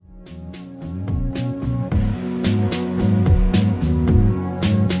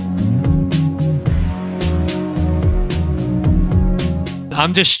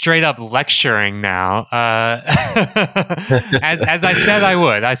I'm just straight up lecturing now. As I said I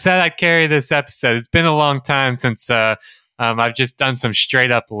would. I said I'd carry this episode. It's been a long time since I've just done some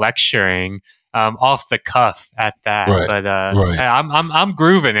straight up lecturing. Off the cuff at that, Right, but right. I'm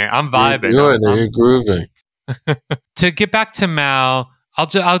grooving it. I'm vibing. You're grooving. To get back to Mao, I'll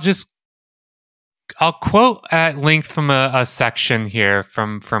quote at length from a section here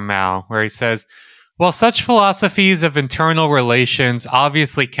from Mao where he says, "While such philosophies of internal relations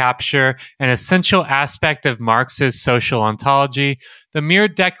obviously capture an essential aspect of Marx's social ontology, the mere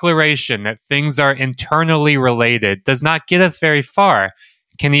declaration that things are internally related does not get us very far.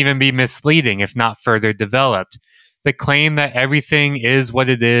 Can even be misleading if not further developed. The claim that everything is what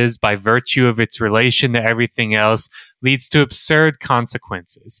it is by virtue of its relation to everything else leads to absurd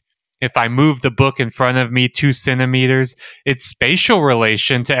consequences. If I move the book in front of me 2 centimeters, its spatial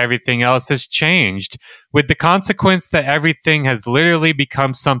relation to everything else has changed, with the consequence that everything has literally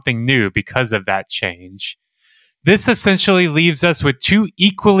become something new because of that change. This essentially leaves us with 2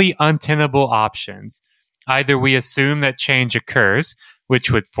 equally untenable options. Either we assume that change occurs, which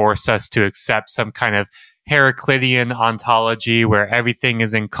would force us to accept some kind of Heraclitean ontology where everything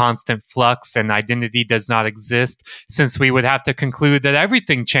is in constant flux and identity does not exist, since we would have to conclude that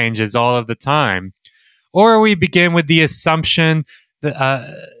everything changes all of the time. Or we begin with the assumption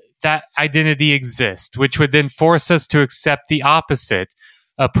that identity exists, which would then force us to accept the opposite,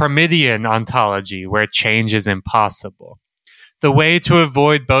 a Parmenidean ontology where change is impossible. The way to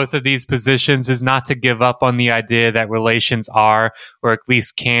avoid both of these positions is not to give up on the idea that relations are, or at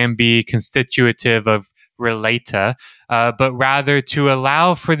least can be, constitutive of relata, but rather to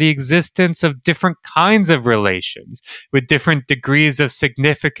allow for the existence of different kinds of relations with different degrees of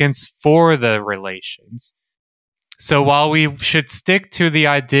significance for the relations. So while we should stick to the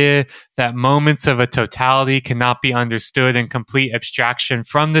idea that moments of a totality cannot be understood in complete abstraction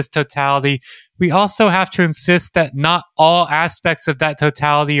from this totality, we also have to insist that not all aspects of that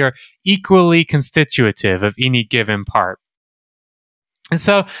totality are equally constitutive of any given part. And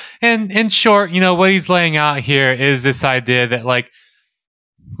so, in short, what he's laying out here is this idea that, like,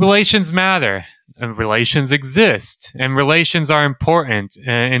 relations matter. And relations exist, and relations are important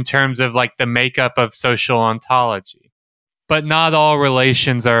in terms of like the makeup of social ontology. But not all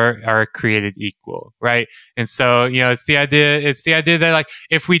relations are created equal, right? And so, it's the idea that, like,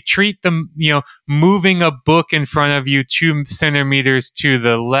 if we treat them, moving a book in front of you 2 centimeters to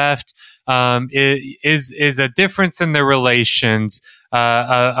the left, is a difference in the relations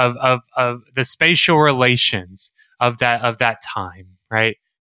of the spatial relations of that time, right?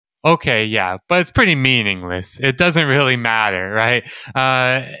 Okay, yeah, but it's pretty meaningless. It doesn't really matter, right?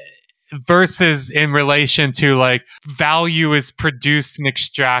 Versus in relation to, like, value is produced and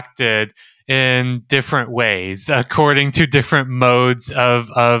extracted in different ways according to different modes of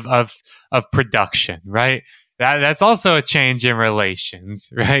production, right? That's also a change in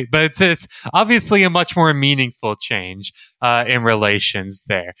relations, right? But it's obviously a much more meaningful change in relations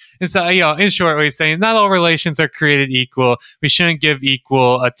there. And so, in short, what he's saying, not all relations are created equal. We shouldn't give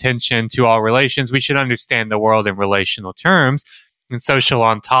equal attention to all relations. We should understand the world in relational terms. And social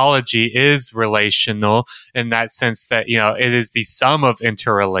ontology is relational in that sense that, it is the sum of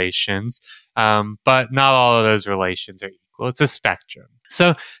interrelations. But not all of those relations are equal. It's a spectrum.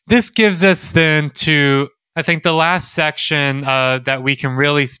 So this gives us then to, I think, the last section that we can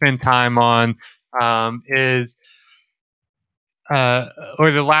really spend time on is,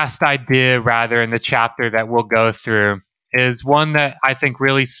 or the last idea, rather, in the chapter that we'll go through, is one that I think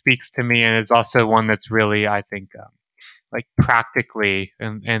really speaks to me, and is also one that's really, I think, like practically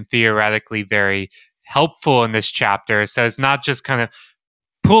and theoretically very helpful in this chapter. So it's not just kind of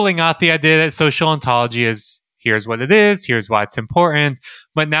pulling out the idea that social ontology is, here's what it is, here's why it's important,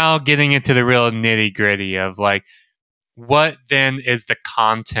 but now getting into the real nitty gritty of, like, what then is the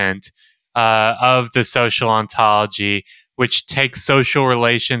content of the social ontology, which takes social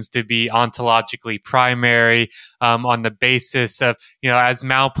relations to be ontologically primary, on the basis of, as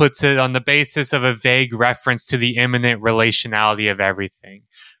Mao puts it, on the basis of a vague reference to the immanent relationality of everything,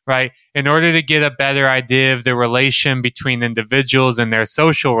 right? In order to get a better idea of the relation between individuals and their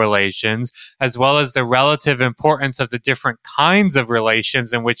social relations, as well as the relative importance of the different kinds of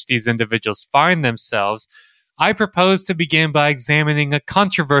relations in which these individuals find themselves, I propose to begin by examining a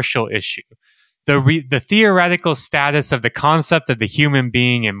controversial issue. The theoretical status of the concept of the human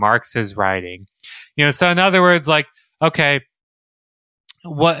being in Marx's writing. So in other words, like, okay,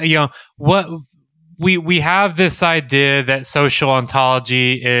 we have this idea that social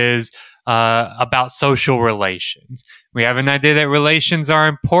ontology is about social relations. We have an idea that relations are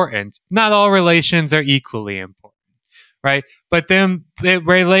important. Not all relations are equally important, right? But then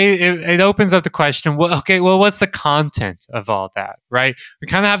it opens up the question, well, okay, well, what's the content of all that, right? We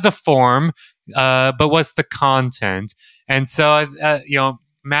kind of have the form, but what's the content? And so,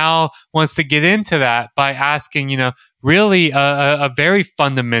 Mao wants to get into that by asking, really a very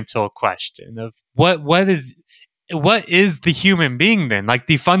fundamental question of what is the human being then? Like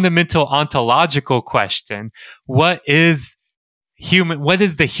the fundamental ontological question, what is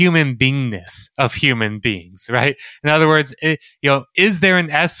the human beingness of human beings, right? In other words, is there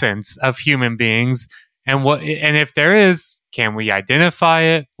an essence of human beings? And if there is, can we identify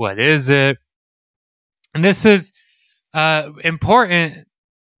it? What is it? And this is important,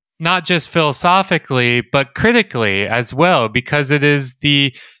 not just philosophically, but critically as well, because it is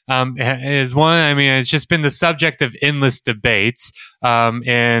it's just been the subject of endless debates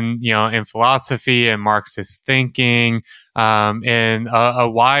in philosophy and Marxist thinking, in a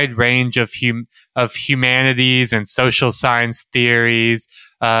wide range of humanities and social science theories,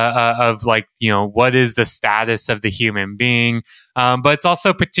 of what is the status of the human being. But it's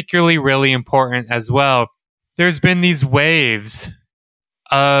also particularly really important as well. There's been these waves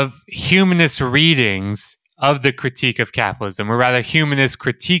of humanist readings of the critique of capitalism, or rather humanist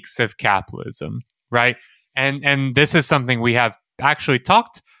critiques of capitalism, right? And this is something we have actually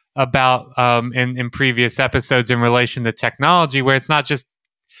talked about in previous episodes in relation to technology, where it's not just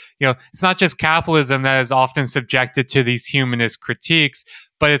capitalism that is often subjected to these humanist critiques,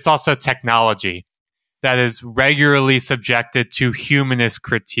 but it's also technology that is regularly subjected to humanist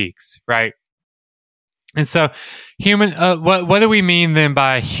critiques, right? And so, what do we mean then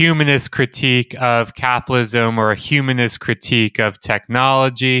by a humanist critique of capitalism or a humanist critique of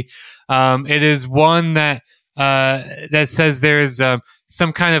technology? It is one that says there is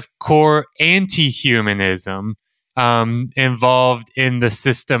some kind of core anti-humanism involved in the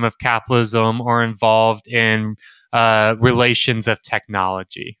system of capitalism or involved in relations of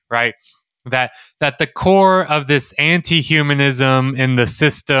technology, right? That the core of this anti-humanism in the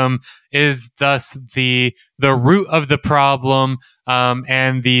system is thus the root of the problem,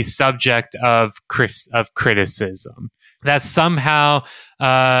 and the subject of criticism. That somehow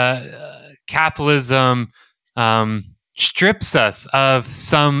capitalism strips us of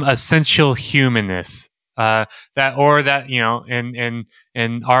some essential humanness. In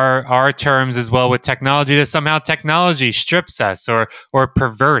our terms as well with technology, that somehow technology strips us or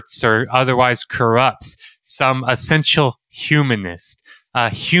perverts or otherwise corrupts some essential humanist,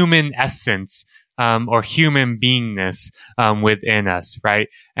 human essence, or human beingness within us, right?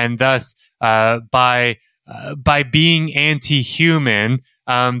 And thus, by being anti-human,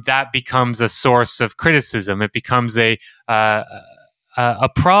 that becomes a source of criticism. It becomes a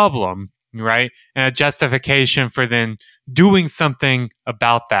problem, right? And a justification for then doing something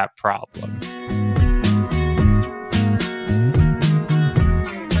about that problem.